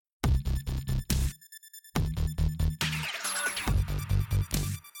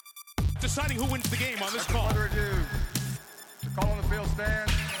deciding who wins the game on this call. Further ado, the call on the field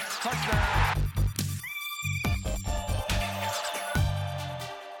stands. Touchdown.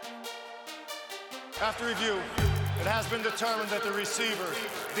 After review, it has been determined that the receiver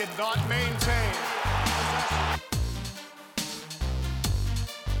did not maintain possession.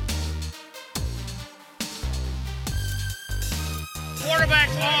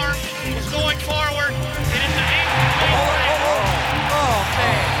 Quarterback's arm is going forward. It is an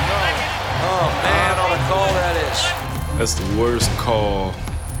Oh, man, on a call that is. That's the worst call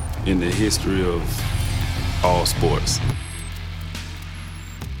in the history of all sports.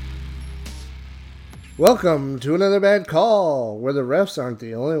 Welcome to another bad call, where the refs aren't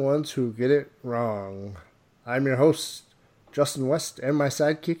the only ones who get it wrong. I'm your host, Justin West, and my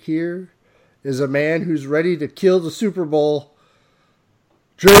sidekick here is a man who's ready to kill the Super Bowl,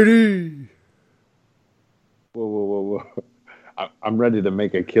 JD. Whoa. I'm ready to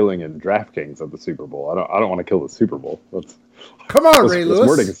make a killing in DraftKings at the Super Bowl. I don't want to kill the Super Bowl. Come on, Ray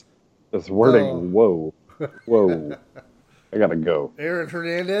Lewis. This wording, whoa. I gotta go. Aaron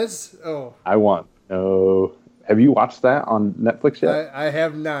Hernandez? Oh. Have you watched that on Netflix yet? I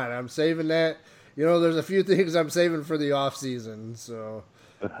have not. I'm saving that. You know, there's a few things I'm saving for the off season. So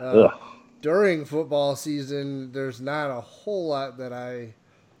during football season, there's not a whole lot that I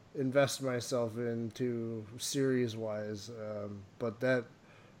invest myself into series wise, but that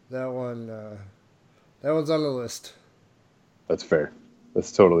one's on the list. That's fair.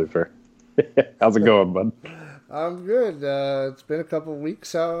 That's totally fair. How's it going, bud? I'm good. It's been a couple of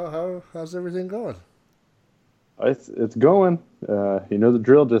weeks. How's everything going? It's going. You know the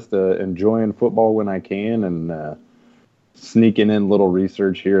drill. Just enjoying football when I can, and sneaking in little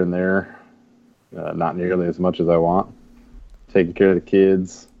research here and there. Not nearly as much as I want. Taking care of the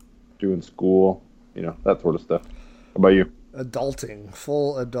kids, doing school, that sort of stuff. How about you? Adulting,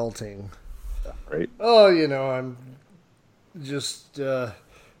 full adulting. Yeah, right. Oh, I'm just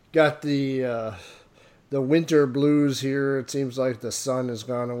got the winter blues here. It seems like the sun has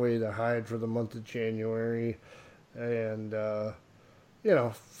gone away to hide for the month of January, and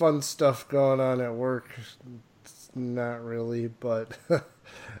fun stuff going on at work. Not really, but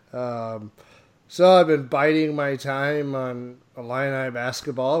so I've been biding my time on Illini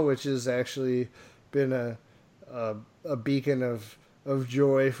basketball, which has actually been a beacon of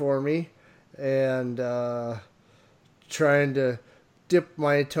joy for me, and trying to dip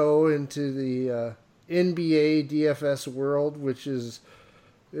my toe into the NBA DFS world, which is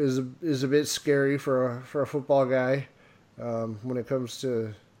a bit scary for a football guy when it comes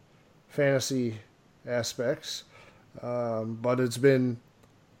to fantasy aspects, but it's been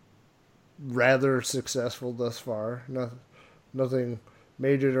rather successful thus far. Nothing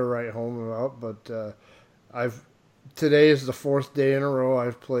major to write home about, but today is the fourth day in a row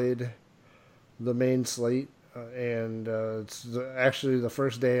I've played the main slate, and it's actually the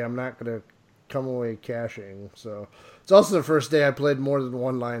first day I'm not going to come away cashing. So it's also the first day I played more than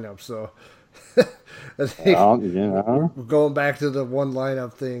one lineup. So I think going back to the one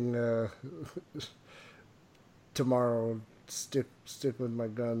lineup thing tomorrow, stick with my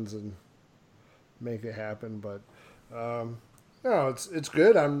guns and make it happen. But no, it's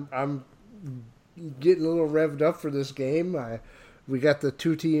good. I'm getting a little revved up for this game. We got the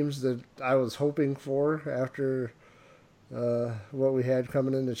two teams that I was hoping for after what we had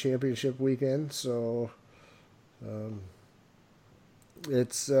coming into championship weekend. So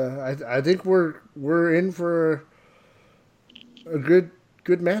it's I think we're in for a good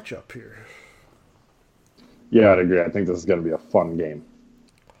matchup here. Yeah, I'd agree. I think this is going to be a fun game.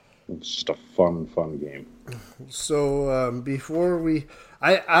 It's just a fun game. So before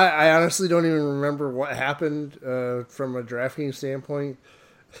I honestly don't even remember what happened from a DraftKings standpoint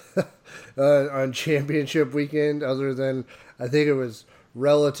on championship weekend, other than I think it was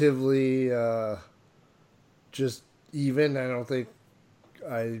relatively just even. I don't think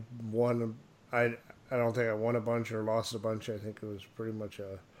I won. I don't think I won a bunch or lost a bunch. I think it was pretty much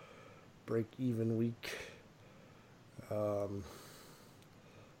a break-even week.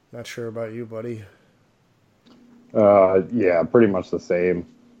 Not sure about you, buddy. Yeah, pretty much the same.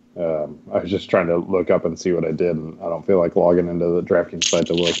 I was just trying to look up and see what I did, and I don't feel like logging into the DraftKings site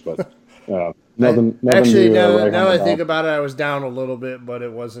to look, but nothing. Actually, new, now I think about it, I was down a little bit, but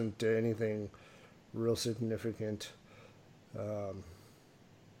it wasn't anything real significant.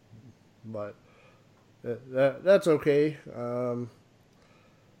 But that's okay.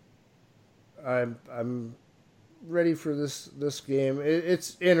 I'm ready for this game.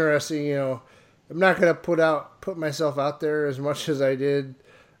 It's interesting, I'm not going to put myself out there as much as I did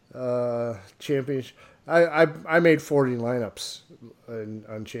championship. I made 40 lineups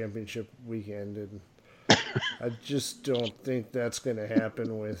on championship weekend, and I just don't think that's going to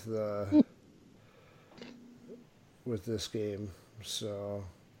happen with this game. So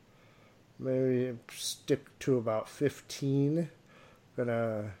maybe stick to about 15.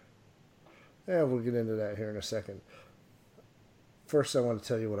 We'll get into that here in a second. First, I want to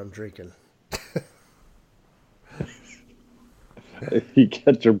tell you what I'm drinking. You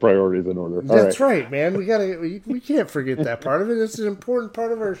get your priorities in order. That's right, man. We can't forget that part of it. It's an important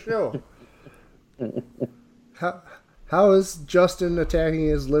part of our show. How is Justin attacking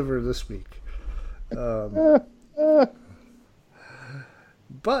his liver this week? But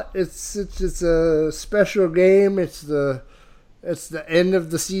it's a special game. It's the end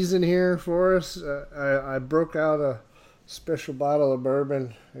of the season here for us. I broke out a special bottle of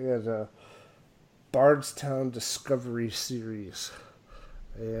bourbon. I got a Bardstown Discovery Series.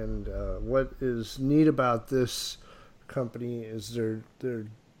 And what is neat about this company is they're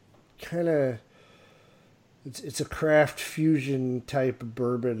kind of it's a craft fusion type of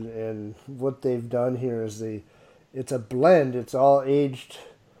bourbon, and what they've done here is it's a blend. It's all aged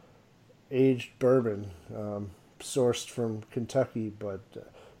bourbon, sourced from Kentucky, but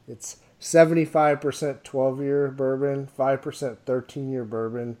it's 75% 12-year bourbon, 5% 13-year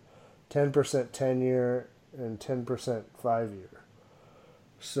bourbon, 10% 10-year, and 10% 5-year.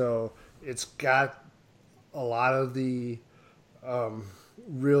 So it's got a lot of the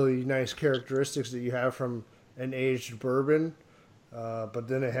really nice characteristics that you have from an aged bourbon, but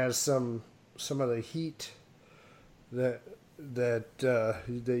then it has some of the heat that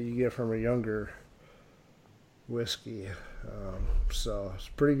you get from a younger whiskey. So it's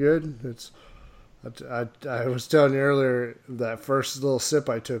pretty good. I was telling you earlier, that first little sip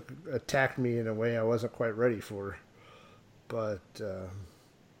I took attacked me in a way I wasn't quite ready for. But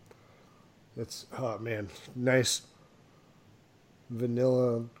it's, oh man, nice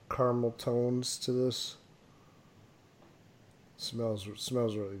vanilla caramel tones to this. Smells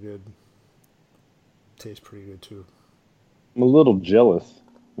really good. Tastes pretty good too. I'm a little jealous.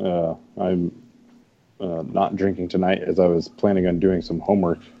 I'm not drinking tonight as I was planning on doing some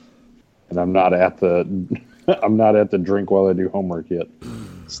homework, and I'm not at the drink while I do homework yet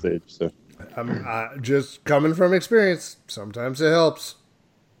stage. So I'm just coming from experience. Sometimes it helps.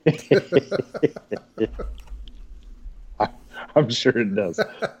 I'm sure it does.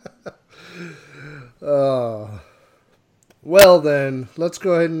 Well then, let's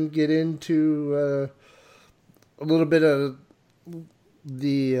go ahead and get into a little bit of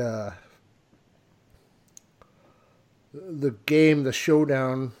the game, the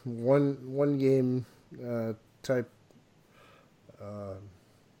showdown, one game type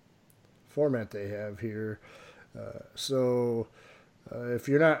format they have here. So if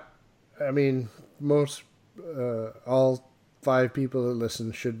you're not, I mean, most all 5 people that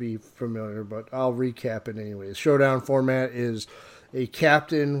listen should be familiar, but I'll recap it anyways. Showdown format is a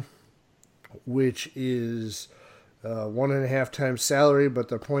captain, which is 1.5 times salary, but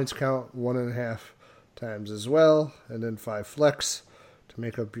the points count 1.5 times as well, and then 5 flex to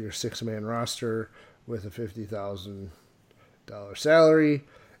make up your 6-man roster with a $50,000 salary.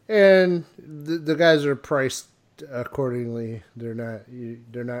 And the guys are priced accordingly. They're not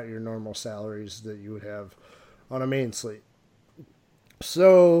your normal salaries that you would have on a main slate.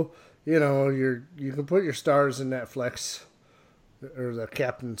 So, you know, you can put your stars in that flex or the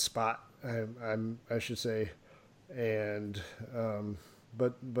captain spot, I should say, and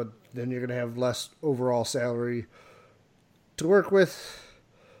but then you're going to have less overall salary to work with.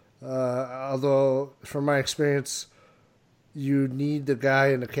 Although, from my experience, you need the guy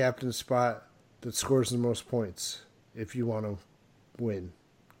in the captain spot that scores the most points if you want to win.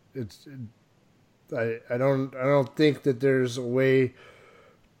 I don't think that there's a way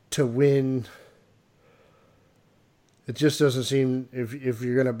to win. It just doesn't seem, if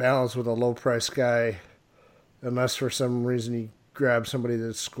you're going to balance with a low price guy, unless for some reason he grabs somebody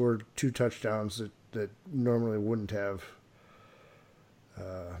that scored 2 touchdowns that normally wouldn't have.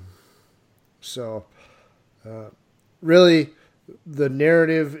 Really, the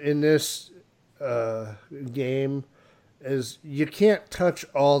narrative in this game is you can't touch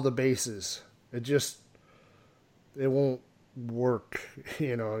all the bases. It won't work.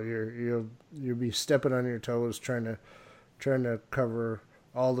 You know, you'll be stepping on your toes trying to cover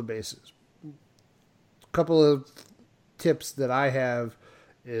all the bases. A couple of tips that I have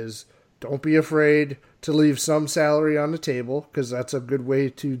is don't be afraid to leave some salary on the table, because that's a good way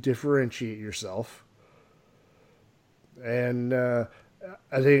to differentiate yourself. And I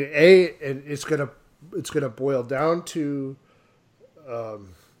think it's gonna boil down to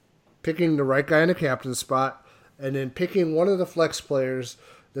picking the right guy in the captain spot, and then picking one of the flex players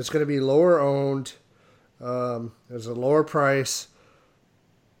that's going to be lower owned, there's a lower price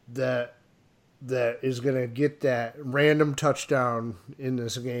that is going to get that random touchdown in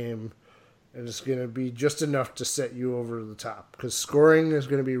this game, and it's going to be just enough to set you over the top, because scoring is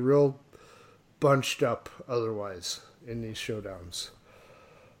going to be real bunched up otherwise in these showdowns.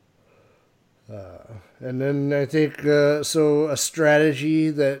 And then I think so a strategy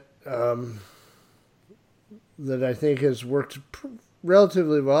that I think has worked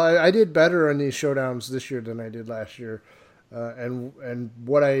relatively well. I did better on these showdowns this year than I did last year. And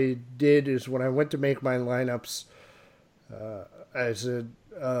what I did is when I went to make my lineups, I said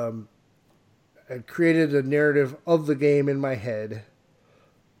I created a narrative of the game in my head.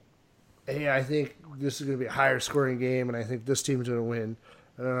 Hey, I think this is going to be a higher scoring game, and I think this team's going to win.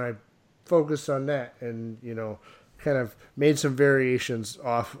 And then I focused on that, and kind of made some variations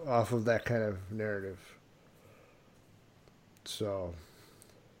off of that kind of narrative. So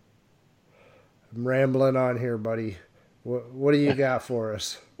I'm rambling on here, buddy. What do you got for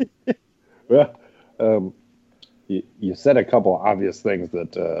us? Well, you said a couple obvious things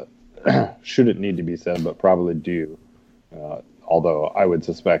that shouldn't need to be said, but probably do. Although I would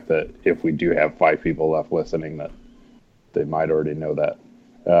suspect that if we do have 5 people left listening, that they might already know that.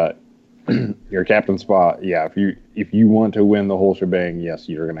 Your captain spot, yeah. If you want to win the whole shebang, yes,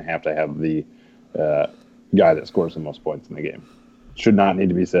 you're going to have the guy that scores the most points in the game. Should not need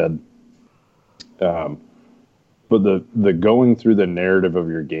to be said. But the going through the narrative of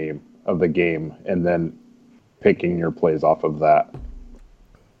the game, and then picking your plays off of that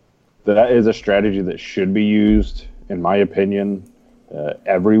is a strategy that should be used, in my opinion,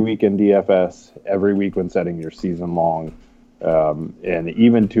 every week in DFS, every week when setting your season long. And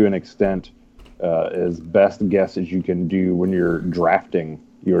even to an extent, as best guess as you can do when you're drafting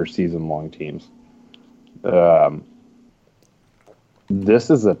your season-long teams. This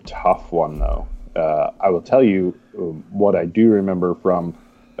is a tough one, though. I will tell you what I do remember from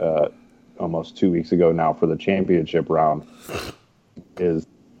almost 2 weeks ago now for the championship round is,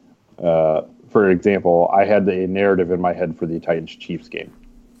 for example, I had a narrative in my head for the Titans-Chiefs game,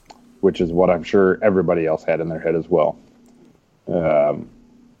 which is what I'm sure everybody else had in their head as well.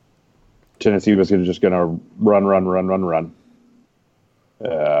 Tennessee was just going to run.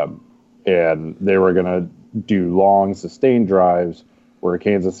 And they were going to do long, sustained drives where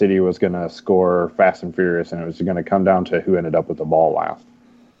Kansas City was going to score fast and furious, and it was going to come down to who ended up with the ball last.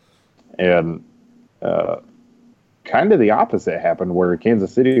 And kind of the opposite happened, where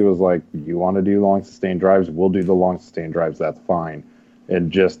Kansas City was like, you want to do long, sustained drives? We'll do the long, sustained drives. That's fine.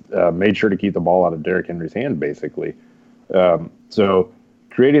 And just made sure to keep the ball out of Derrick Henry's hand, basically. So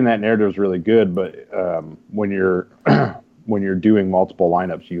creating that narrative is really good, but when you're doing multiple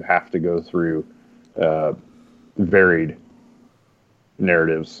lineups, you have to go through varied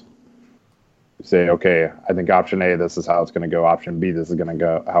narratives. Say, okay, I think option A, this is how it's going to go. Option B, this is going to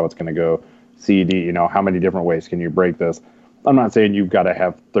go how it's going to go. C, D, how many different ways can you break this? I'm not saying you've got to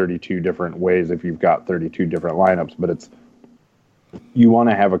have 32 different ways if you've got 32 different lineups, but you want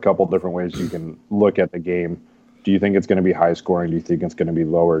to have a couple different ways you can look at the game. Do you think it's going to be high scoring? Do you think it's going to be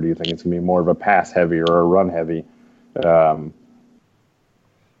lower? Do you think it's going to be more of a pass heavy or a run heavy? And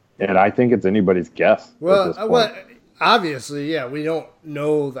I think it's anybody's guess. Well, obviously, yeah, we don't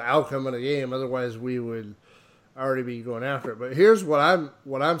know the outcome of the game. Otherwise, we would already be going after it. But here's what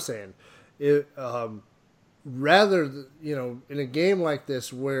I'm saying. Rather, in a game like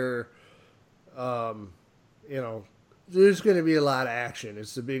this where, there's going to be a lot of action.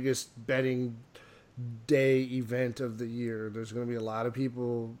 It's the biggest betting day event of the year. There's going to be a lot of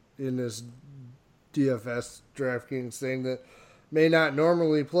people in this DFS DraftKings thing that may not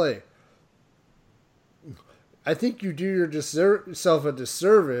normally play. I think you do yourself a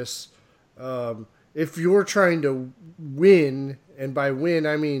disservice if you're trying to win, and by win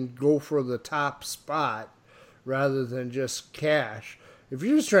I mean go for the top spot rather than just cash. If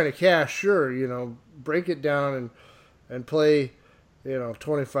you're just trying to cash, sure, break it down and play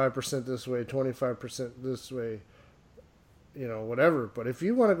 25% this way, 25% this way, whatever. But if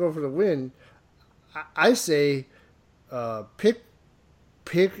you want to go for the win, I say pick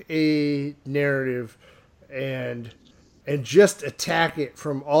a narrative and just attack it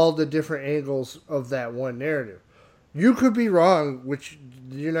from all the different angles of that one narrative. You could be wrong, which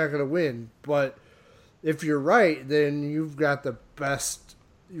you're not going to win. But if you're right, then you've got the best.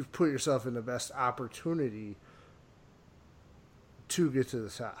 You've put yourself in the best opportunity to get to the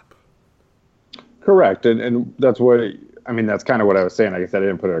top. Correct, and that's that's kind of what I was saying. I guess I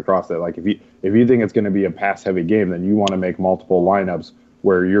didn't put it across that. Like if you think it's going to be a pass heavy game, then you want to make multiple lineups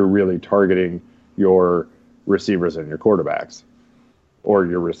where you're really targeting your receivers and your quarterbacks or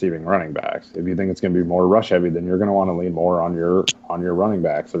your receiving running backs. If you think it's going to be more rush heavy, then you're going to want to lean more on your running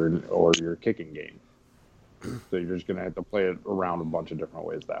backs or your kicking game. So you're just going to have to play it around a bunch of different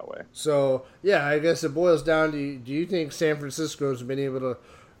ways that way. So, yeah, I guess it boils down to, do you think San Francisco's been able to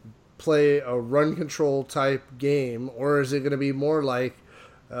play a run control type game, or is it going to be more like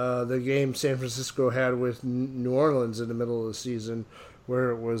the game San Francisco had with New Orleans in the middle of the season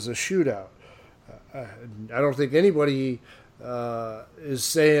where it was a shootout? I don't think anybody is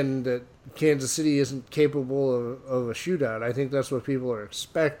saying that Kansas City isn't capable of a shootout. I think that's what people are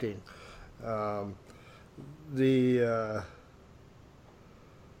expecting. The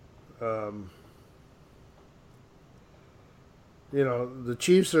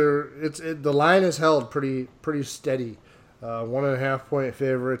Chiefs are. The line is held pretty steady, 1.5 point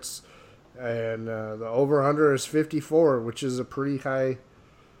favorites, and the over under is 54, which is a pretty high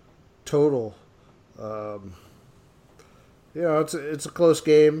total. It's a close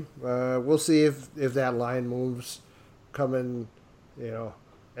game. We'll see if that line moves coming.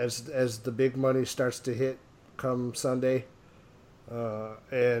 As the big money starts to hit come Sunday, I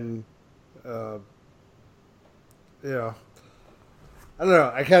don't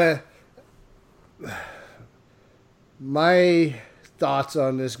know. My thoughts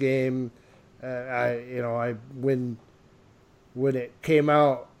on this game, when it came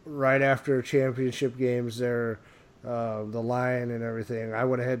out right after championship games, the line and everything, I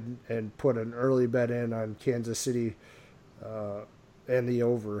went ahead and put an early bet in on Kansas City and the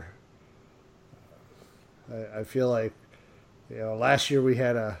over. I feel like, last year we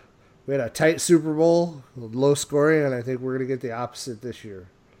had a tight Super Bowl, low scoring, and I think we're going to get the opposite this year.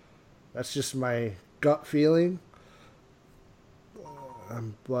 That's just my gut feeling.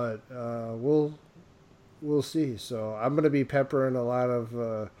 But we'll see. So I'm going to be peppering a lot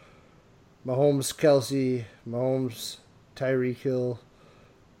of Mahomes, Kelsey, Mahomes, Tyreek Hill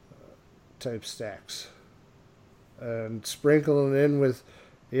type stacks, and sprinkling in with,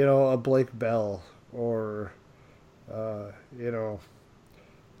 a Blake Bell or,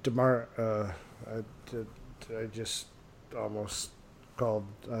 DeMar. I just almost called.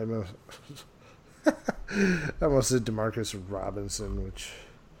 I almost said Demarcus Robinson, which,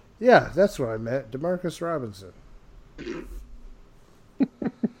 yeah, that's what I meant. Demarcus Robinson.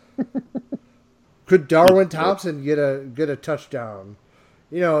 Could Darwin Thompson get a touchdown?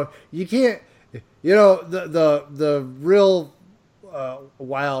 You can't. The real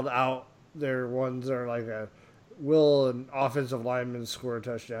wild out there ones are like will an offensive lineman score a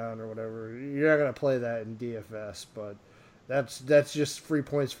touchdown or whatever. You're not going to play that in DFS, but that's just free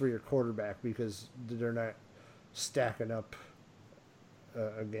points for your quarterback because they're not stacking up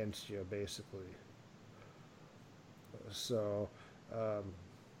against you, basically. So I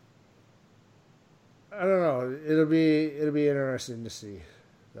don't know. It'll be interesting to see.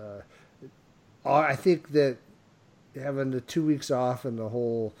 I think that having the 2 weeks off and the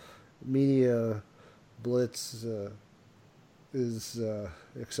whole media blitz is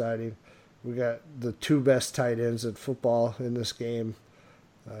exciting. We got the two best tight ends in football in this game.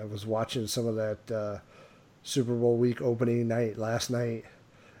 I was watching some of that Super Bowl week opening night last night,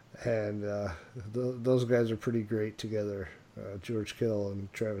 and those guys are pretty great together, George Kittle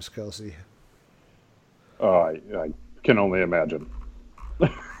and Travis Kelce. I can only imagine.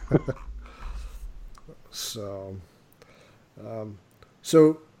 So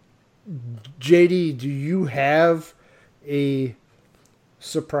JD, do you have a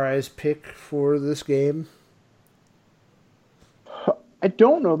surprise pick for this game? I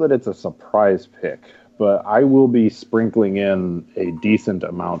don't know that it's a surprise pick, but I will be sprinkling in a decent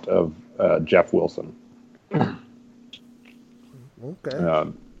amount of Jeff Wilson.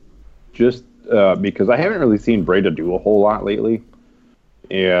 Okay. Just because I haven't really seen Breda do a whole lot lately,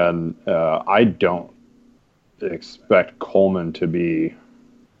 and I don't expect Coleman to be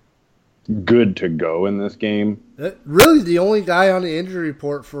good to go in this game. Really, the only guy on the injury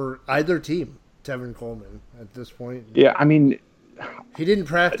report for either team, Tevin Coleman, at this point. Yeah, I mean, he didn't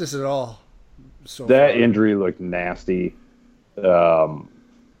practice at all. So that far. injury looked nasty. And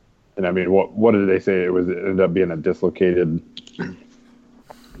I mean, what did they say? It ended up being a dislocated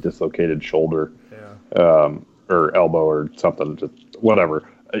shoulder, or elbow or something, just whatever.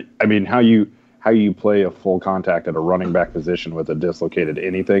 I mean, how you play a full contact at a running back position with a dislocated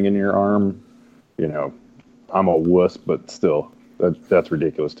anything in your arm, I'm a wuss, but still, that's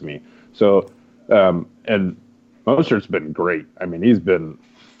ridiculous to me. So, and Mostert's been great. I mean, he's been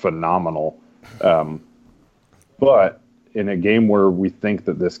phenomenal. But in a game where we think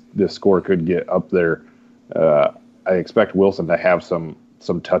that this score could get up there, I expect Wilson to have some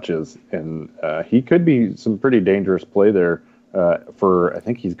some touches, and he could be some pretty dangerous play there. I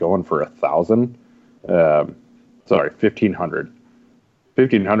think he's going for 1,000. 1,500.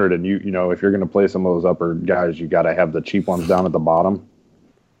 1,500, and you know if you're going to play some of those upper guys, you got to have the cheap ones down at the bottom.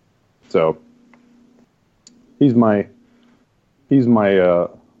 So he's my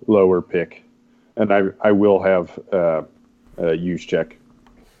lower pick, and I will have Juszczyk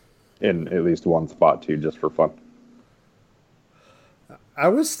in at least one spot too, just for fun. I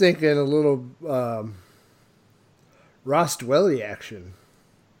was thinking a little Ross Dwelley action.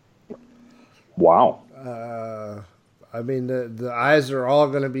 Wow. I mean, the eyes are all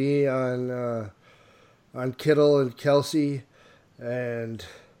going to be on Kittle and Kelsey, and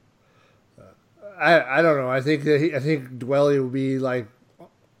I don't know. I think Dwelley will be like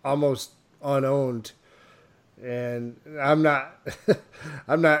almost unowned, and I'm not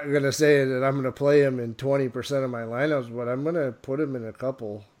I'm not going to say that I'm going to play him in 20% of my lineups, but I'm going to put him in a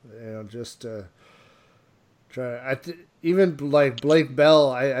couple, just to try. Even like Blake Bell,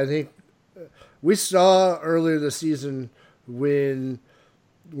 I think. We saw earlier this season when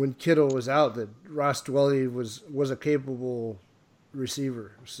Kittle was out that Ross Dwelley was a capable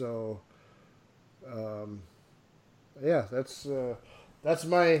receiver. So, that's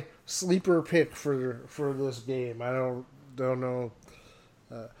my sleeper pick for this game. I don't know.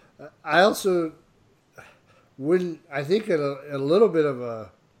 I also wouldn't. I think a little bit of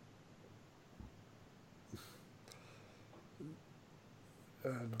a.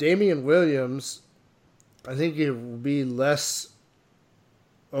 Damian Williams, I think it will be less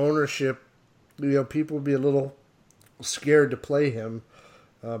ownership. People will be a little scared to play him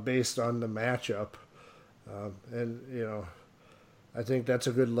based on the matchup. I think that's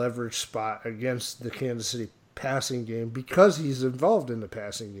a good leverage spot against the Kansas City passing game because he's involved in the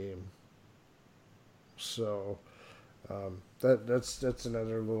passing game. So that's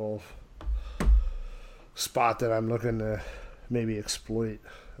another little spot that I'm looking to maybe exploit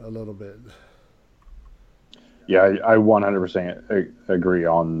a little bit. Yeah, I 100% agree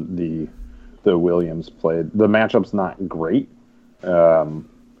on the Williams play. The matchup's not great,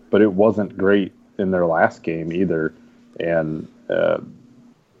 but it wasn't great in their last game either. And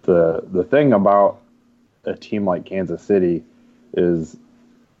the thing about a team like Kansas City is,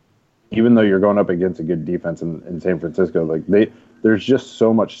 even though you're going up against a good defense in San Francisco, like there's just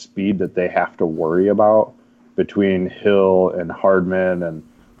so much speed that they have to worry about between Hill and Hardman, and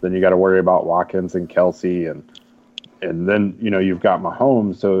then you got to worry about Watkins and Kelsey, and then you've got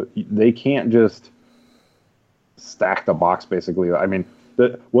Mahomes, so they can't just stack the box. Basically, I mean,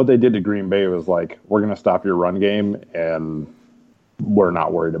 what they did to Green Bay was like, we're going to stop your run game, and we're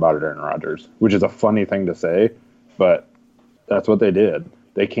not worried about it, Aaron Rodgers, which is a funny thing to say, but that's what they did.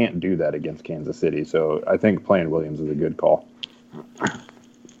 They can't do that against Kansas City, so I think playing Williams is a good call.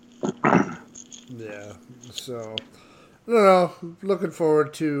 Yeah. So, I don't know. Looking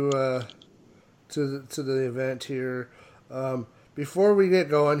forward to the event here. Before we get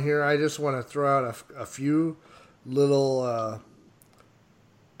going here, I just want to throw out a few little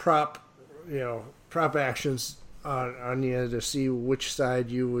prop actions on you to see which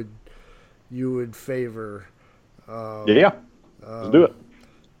side you would favor. Let's do it.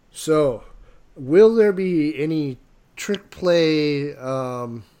 So, will there be any trick play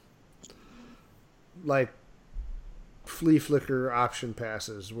like flea flicker option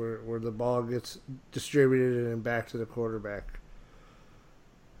passes where the ball gets distributed and back to the quarterback?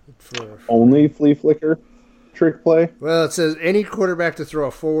 Only flea flicker trick play? Well, it says any quarterback to throw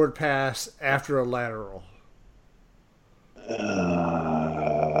a forward pass after a lateral.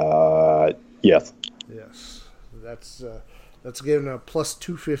 Yes. Yes. That's given a plus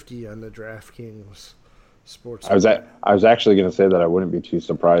 250 on the DraftKings sports. I was actually going to say that I wouldn't be too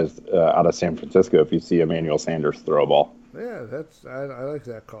surprised out of San Francisco if you see Emmanuel Sanders throw a ball. Yeah, I like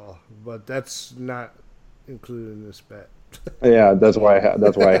that call, but that's not included in this bet. Yeah, that's why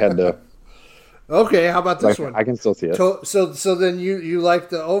I had to. Okay, how about this one? I can still see it. So then you like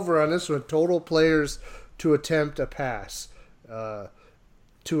the over on this one? Total players to attempt a pass,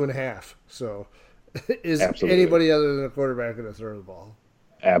 2.5. So is Absolutely. Anybody other than a quarterback going to throw the ball?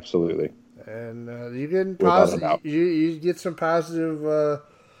 Absolutely. And you get positive. You get some positive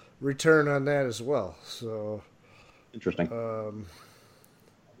return on that as well. So interesting.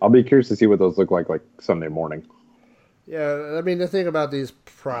 I'll be curious to see what those look like Sunday morning. Yeah, I mean the thing about these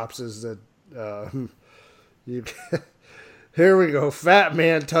props is that here we go. Fat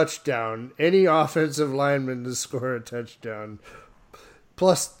man touchdown. Any offensive lineman to score a touchdown.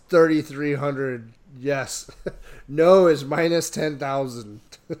 Plus 3,300. Yes. No is minus 10,000.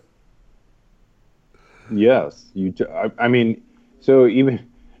 Yes. I mean, So even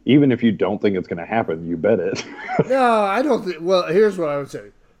if you don't think it's going to happen, you bet it. No, I don't think. Well, here's what I would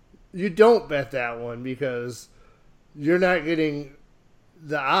say: you don't bet that one because you're not getting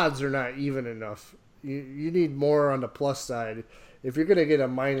the odds are not even enough. You need more on the plus side. If you're going to get a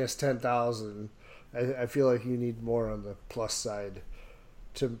minus 10,000, I feel like you need more on the plus side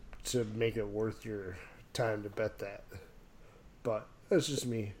to make it worth your time to bet that. But that's just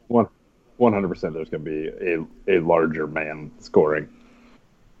me. 100% there's going to be a larger man scoring.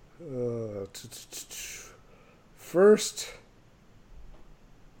 First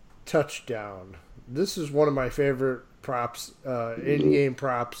touchdown. This is one of my favorite props, in-game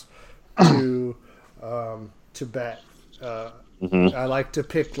props to bet. I like to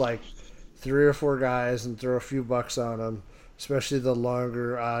pick like 3 or 4 guys and throw a few bucks on them, especially the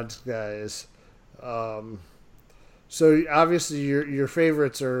longer odds guys. So obviously your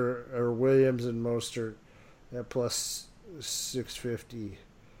favorites are Williams and Mostert at plus 650.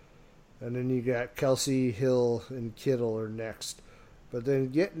 And then you got Kelsey, Hill, and Kittle are next. But then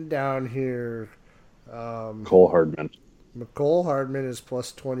getting down here, Cole Hardman. McCole Hardman is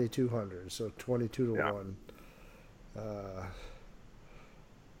plus 2,200, so 22 to 1.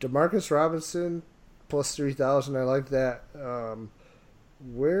 Demarcus Robinson plus 3,000. I like that.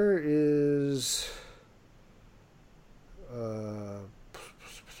 Where is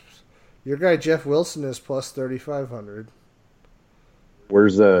your guy Jeff Wilson is plus 3,500.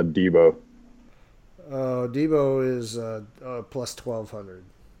 Where's Debo? Debo is plus 1,200.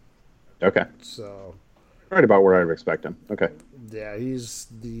 Okay. So right about where I would expect him. Okay. Yeah, he's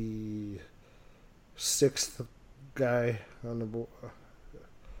the 6th guy on the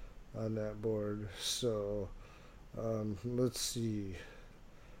on that board. So let's see.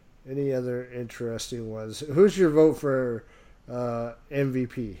 Any other interesting ones? Who's your vote for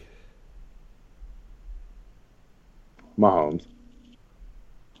MVP? Mahomes.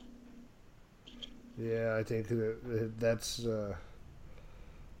 Yeah, I think that's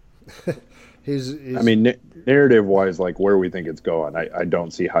he's I mean, narrative-wise, like where we think it's going, I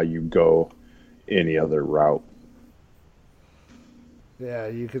don't see how you go any other route. Yeah,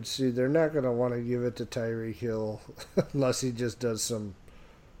 you could see they're not going to want to give it to Tyreek Hill unless he just does some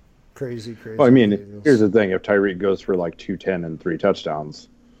crazy. Well, I mean, things. Here's the thing: if Tyreek goes for like 210 and 3 touchdowns,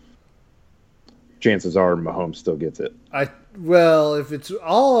 chances are Mahomes still gets it. Well, if it's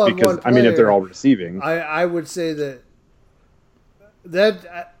all on because one player, I mean, if they're all receiving, I would say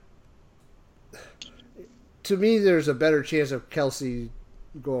that to me, there's a better chance of Kelsey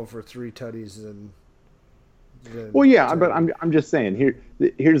going for 3 tutties than well, yeah, but I'm just saying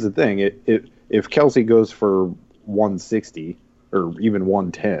here's the thing: if Kelsey goes for 160 or even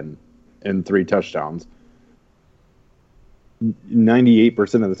 110 and 3 touchdowns,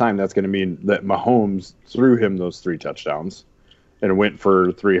 98% of the time that's going to mean that Mahomes threw him those 3 touchdowns and went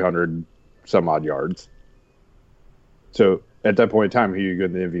for 300 some odd yards. So at that point in time, who are you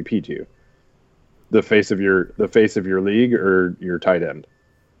going to MVP to? The face of your league or your tight end?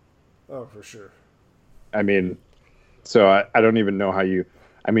 Oh, for sure. I mean, so I don't even know how you.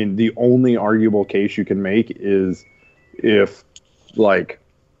 I mean, the only arguable case you can make is if, like,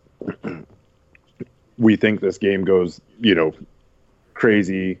 we think this game goes,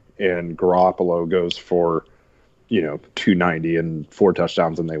 crazy and Garoppolo goes for, 290 and 4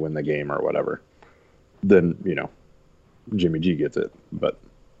 touchdowns and they win the game or whatever. Then, Jimmy G gets it. But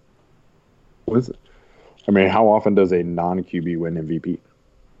what is it? I mean, how often does a non-QB win MVP?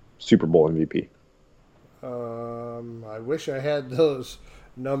 Super Bowl MVP? I wish I had those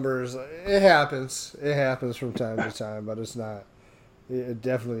numbers. It happens. It happens from time to time, but it's not. It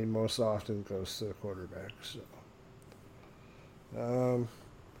definitely most often goes to the quarterback. So,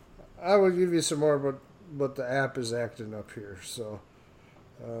 I will give you some more, but the app is acting up here. So,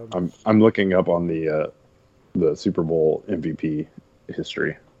 I'm looking up on the Super Bowl MVP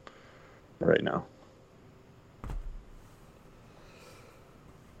history right now.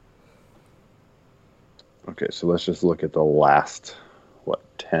 Okay, so let's just look at the last,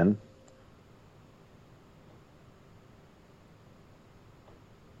 10?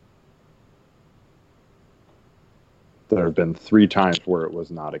 There have been 3 times where it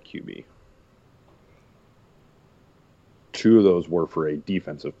was not a QB. 2 of those were for a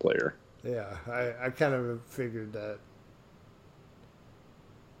defensive player. Yeah, I kind of figured that.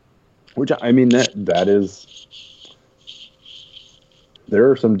 Which, I mean, that is... There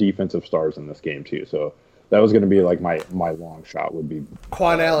are some defensive stars in this game, too, so... That was going to be like my long shot would be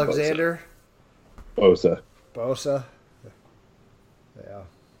Quan Alexander. Bosa. Yeah.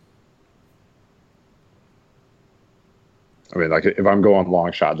 I mean, like if I'm going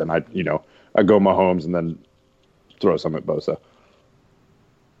long shot, then I go Mahomes and then throw some at Bosa.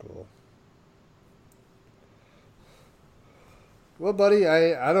 Cool. Well, buddy,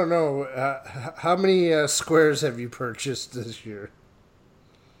 I don't know. How many squares have you purchased this year?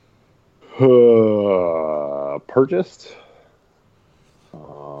 Purchased?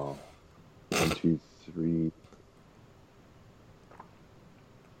 1, 2, 3,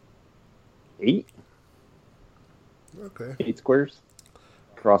 8. Okay. 8 squares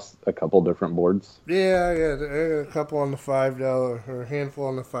across a couple different boards. Yeah, I got a couple on the $5, or a handful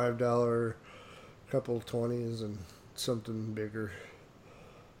on the $5, a couple of 20s, and something bigger.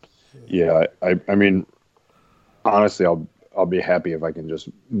 Yeah, I mean, honestly, I'll be happy if I can just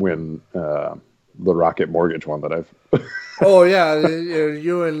win the Rocket Mortgage one that I've. Oh yeah,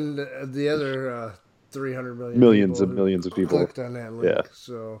 you and the other 300 million millions of people clicked on that link. Yeah.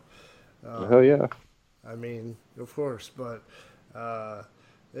 So, hell yeah. I mean, of course, but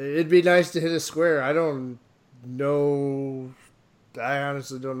it'd be nice to hit a square. I don't know. I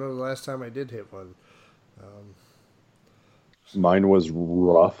honestly don't know the last time I did hit one. Mine was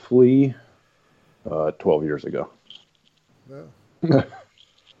roughly 12 years ago. No.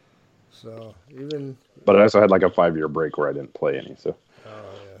 So even. But I also had like a 5-year break where I didn't play any. So.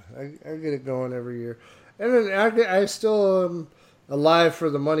 Oh yeah, I get it going every year, and then I still am alive for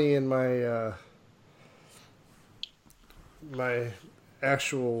the money in my my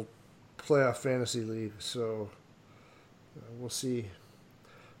actual playoff fantasy league. So we'll see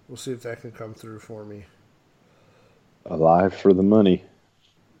if that can come through for me. Alive for the money.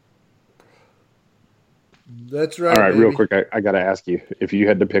 That's right. All right, baby. real quick, I got to ask you, if you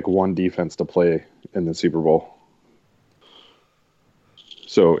had to pick one defense to play in the Super Bowl,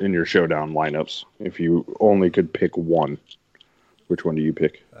 so in your showdown lineups, if you only could pick one, which one do you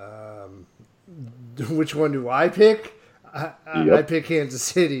pick? Which one do I pick? I pick Kansas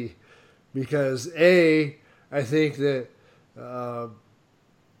City because I think that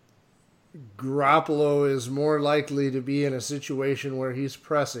Garoppolo is more likely to be in a situation where he's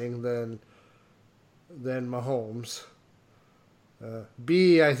pressing than Mahomes.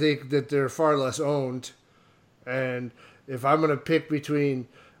 B, I think that they're far less owned, and if I'm going to pick between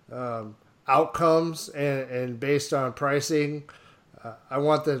outcomes and based on pricing, I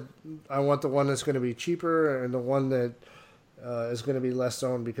want the one that's going to be cheaper and the one that is going to be less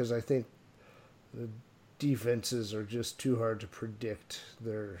owned, because I think the defenses are just too hard to predict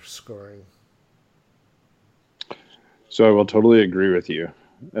their scoring. So I will totally agree with you.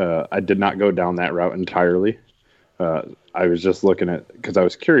 I did not go down that route entirely. I was just looking at, because I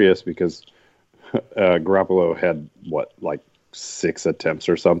was curious, because Garoppolo had like 6 attempts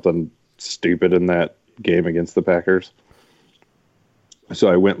or something stupid in that game against the Packers. So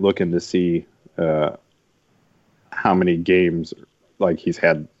I went looking to see how many games like he's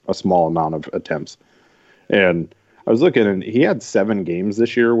had a small amount of attempts. And I was looking, and he had 7 games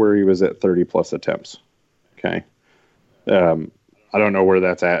this year where he was at 30 plus attempts. Okay. I don't know where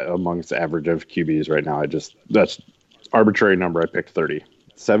that's at amongst average of QBs right now. That's arbitrary number. I picked 30.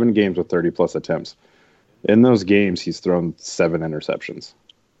 7 games with 30 plus attempts. In those games, he's thrown 7 interceptions.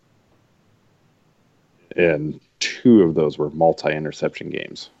 And 2 of those were multi-interception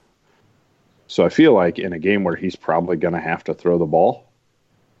games. So I feel like in a game where he's probably going to have to throw the ball,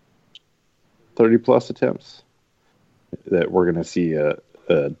 30 plus attempts, that we're going to see a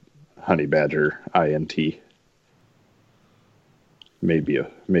Honey Badger INT. Maybe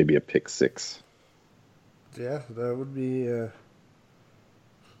a pick 6. Yeah, that would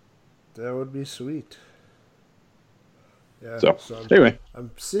be sweet. Yeah. So anyway, I'm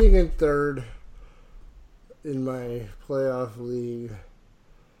sitting in 3rd in my playoff league.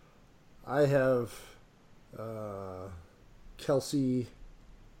 I have Kelsey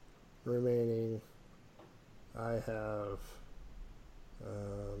remaining. I have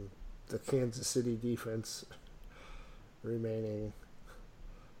the Kansas City defense remaining.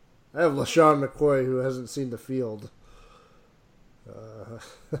 I have LaShawn McCoy, who hasn't seen the field.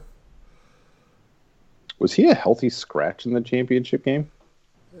 Was he a healthy scratch in the championship game?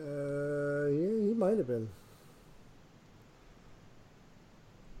 Yeah, he might have been.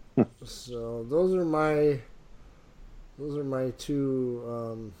 So those are my 2.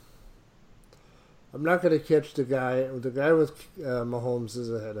 I'm not going to catch the guy. The guy with Mahomes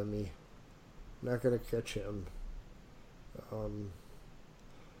is ahead of me. I'm not going to catch him.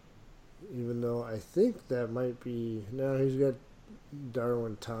 Even though I think that might be. No, he's got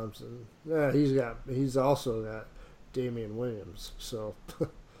Darwin Thompson. Yeah, he's also got Damian Williams. So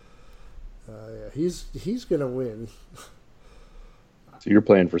yeah, he's gonna win. So you're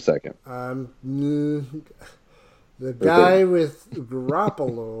playing for second. The guy with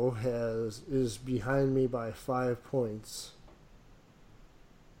Garoppolo is behind me by 5 points.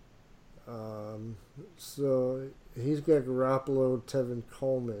 So he's got Garoppolo, Tevin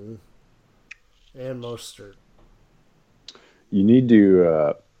Coleman, and Mostert. You need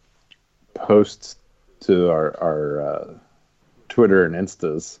to post to our Twitter and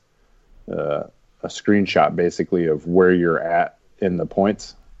Instas a screenshot basically of where you're at in the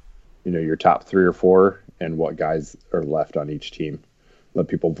points. Your top 3 or 4 and what guys are left on each team. Let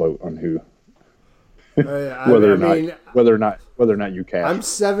people vote on who. whether or not you cash. I'm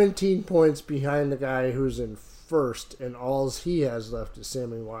 17 points behind the guy who's in first, and all he has left is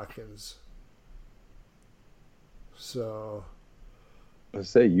Sammy Watkins. So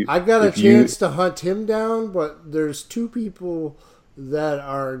I got a chance to hunt him down, but there's 2 people that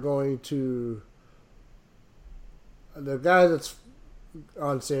are going to. The guy that's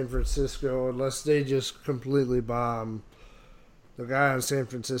on San Francisco, unless they just completely bomb, the guy on San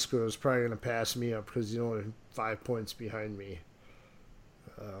Francisco is probably going to pass me up because he's only 5 points behind me.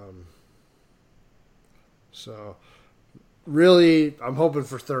 So, really, I'm hoping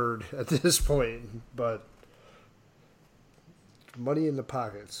for third at this point, but money in the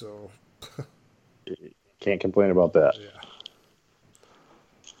pocket, so can't complain about that. Yeah.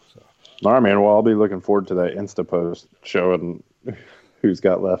 So. All right, man. Well, I'll be looking forward to that Insta post showing who's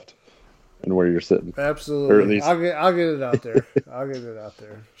got left and where you're sitting. Absolutely. Or at least... I'll get it out there. I'll get it out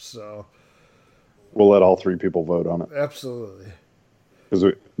there. So we'll let all 3 people vote on it. Absolutely.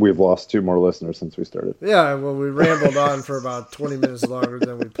 Because we've lost 2 more listeners since we started. Yeah, well, we rambled on for about 20 minutes longer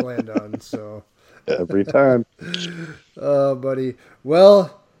than we planned on. So every time. Oh, buddy.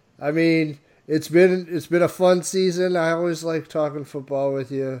 Well, I mean, it's been a fun season. I always like talking football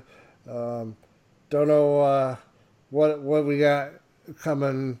with you. Don't know what we got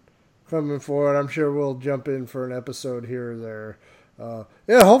coming forward. I'm sure we'll jump in for an episode here or there.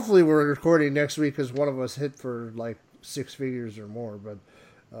 Yeah, hopefully we're recording next week because one of us hit for like 6 figures or more. But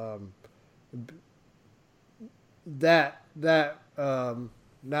that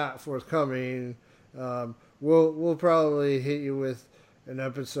not forthcoming. We'll probably hit you with an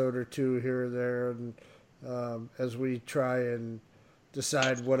episode or 2 here or there, and as we try and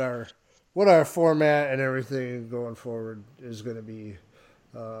decide what our format and everything going forward is going to be.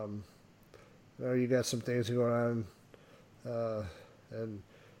 You got some things going on, and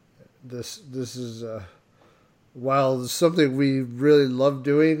this is while it's something we really love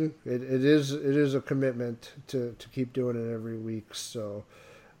doing, it is a commitment to keep doing it every week. So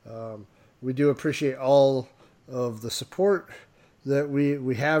we do appreciate all of the support that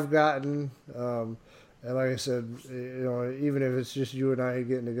we have gotten. And like I said, even if it's just you and I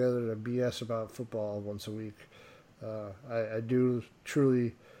getting together to BS about football once a week, I do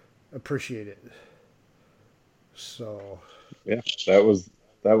truly appreciate it. So yeah, that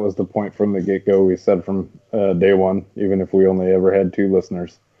was the point from the get-go. We said from day one, even if we only ever had 2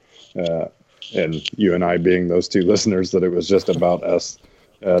 listeners, and you and I being those 2 listeners, that it was just about us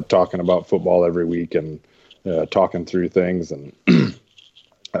talking about football every week and talking through things. And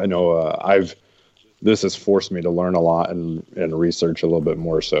I know this has forced me to learn a lot and research a little bit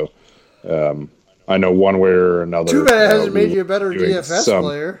more. So I know one way or another. Too bad it hasn't made you a better DFS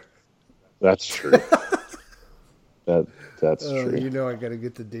player. That's true. That's true. I got to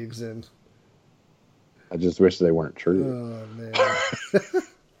get the digs in. I just wish they weren't true. Oh, man.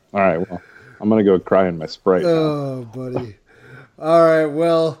 All right, well, I'm going to go cry in my Sprite. Oh, buddy. All right,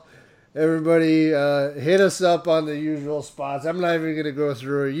 well, everybody hit us up on the usual spots. I'm not even going to go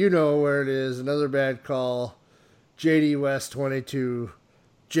through it. You know where it is. Another Bad Call, JD West 22,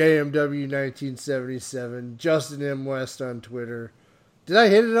 JMW 1977, Justin M. West on Twitter. Did I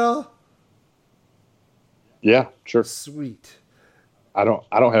hit it all? Yeah, sure. Sweet. I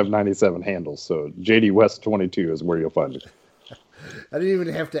don't have 97 handles, so JD West 22 is where you'll find it. I didn't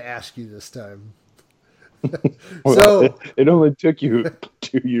even have to ask you this time. Well, so it only took you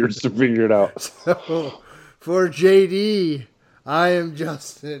 2 years to figure it out. So for JD, I am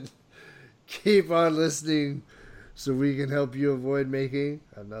Justin. Keep on listening so we can help you avoid making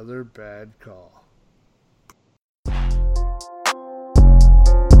another bad call.